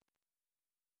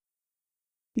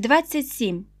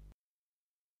27.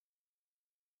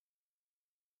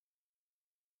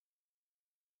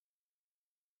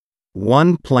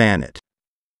 One planet.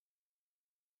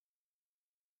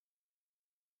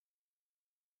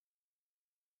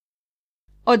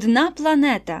 Одна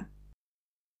планета.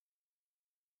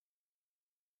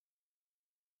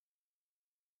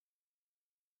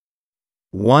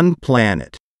 One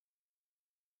planet.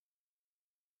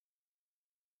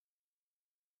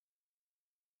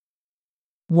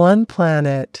 One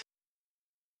planet.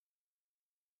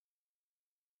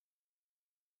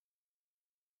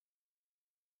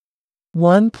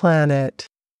 One planet.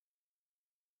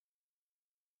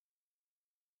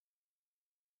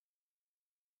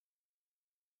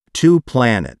 Two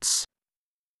planets.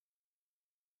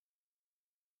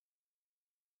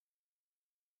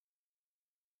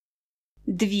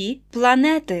 Дві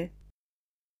планети.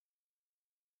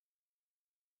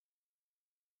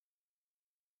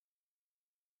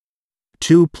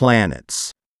 Two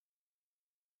planets.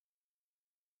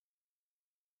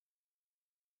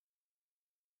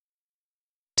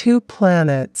 Two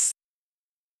planets.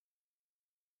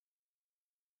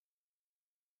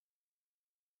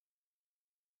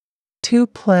 Two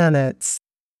planets.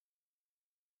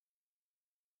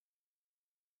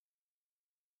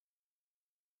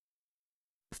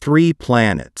 Three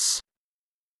planets.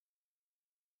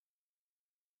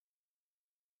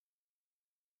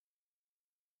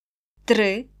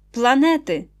 Три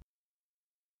планети.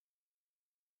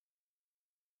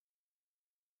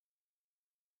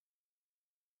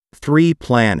 Three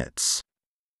planets.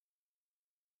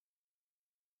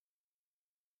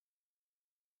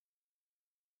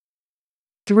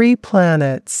 Three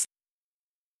planets.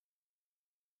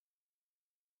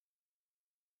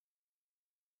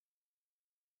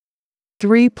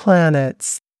 Three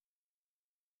planets.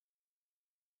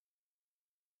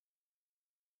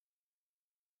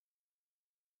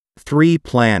 Three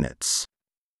planets.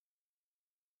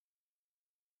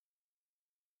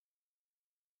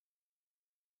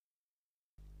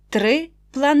 Три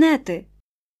планети.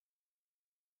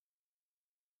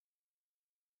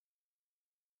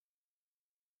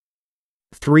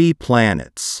 Three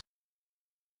planets.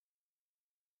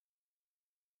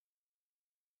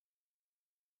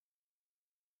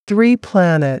 Three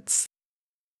planets.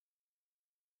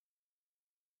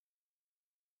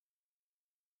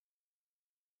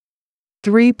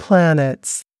 Three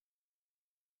planets.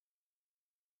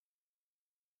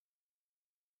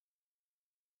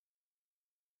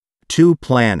 Two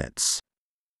planets.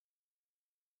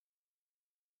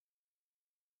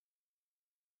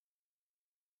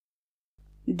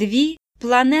 Дві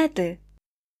планети.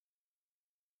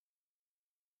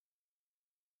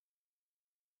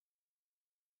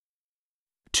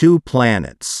 Two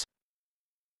planets.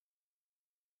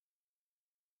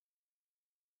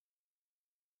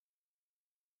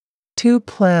 Two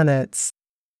planets.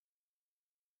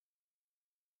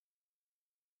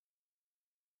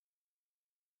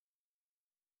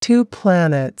 Two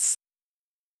planets.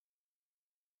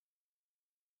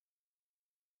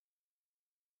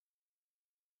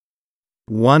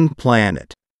 One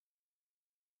planet.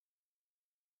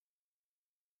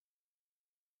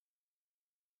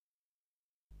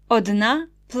 Одна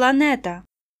планета.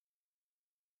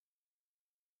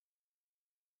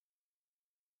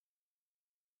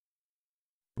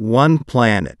 One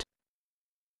planet.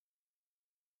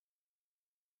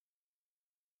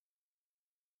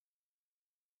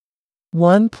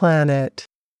 One planet.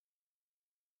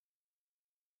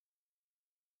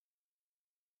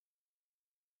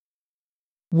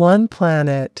 One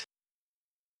planet.